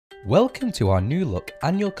Welcome to our new look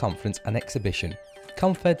annual conference and exhibition,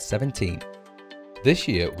 Confed17. This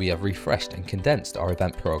year we have refreshed and condensed our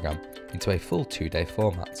event programme into a full 2-day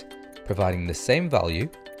format, providing the same value,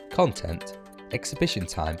 content, exhibition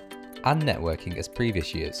time and networking as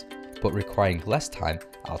previous years, but requiring less time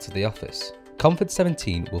out of the office.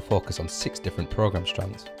 Confed17 will focus on 6 different programme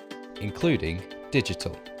strands, including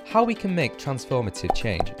digital, how we can make transformative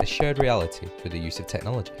change a shared reality through the use of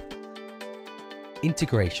technology.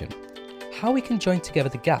 Integration, how we can join together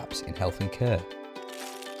the gaps in health and care.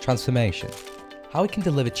 Transformation, how we can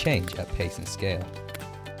deliver change at pace and scale.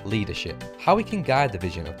 Leadership, how we can guide the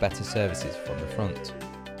vision of better services from the front.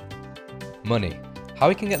 Money, how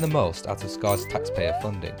we can get the most out of SCAR's taxpayer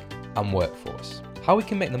funding. And workforce, how we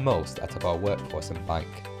can make the most out of our workforce and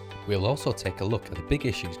bank. We'll also take a look at the big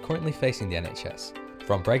issues currently facing the NHS,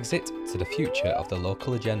 from Brexit to the future of the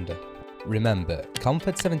local agenda. Remember,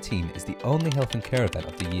 Confed17 is the only health and care event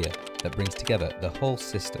of the year that brings together the whole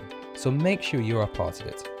system, so make sure you are a part of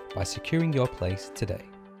it by securing your place today.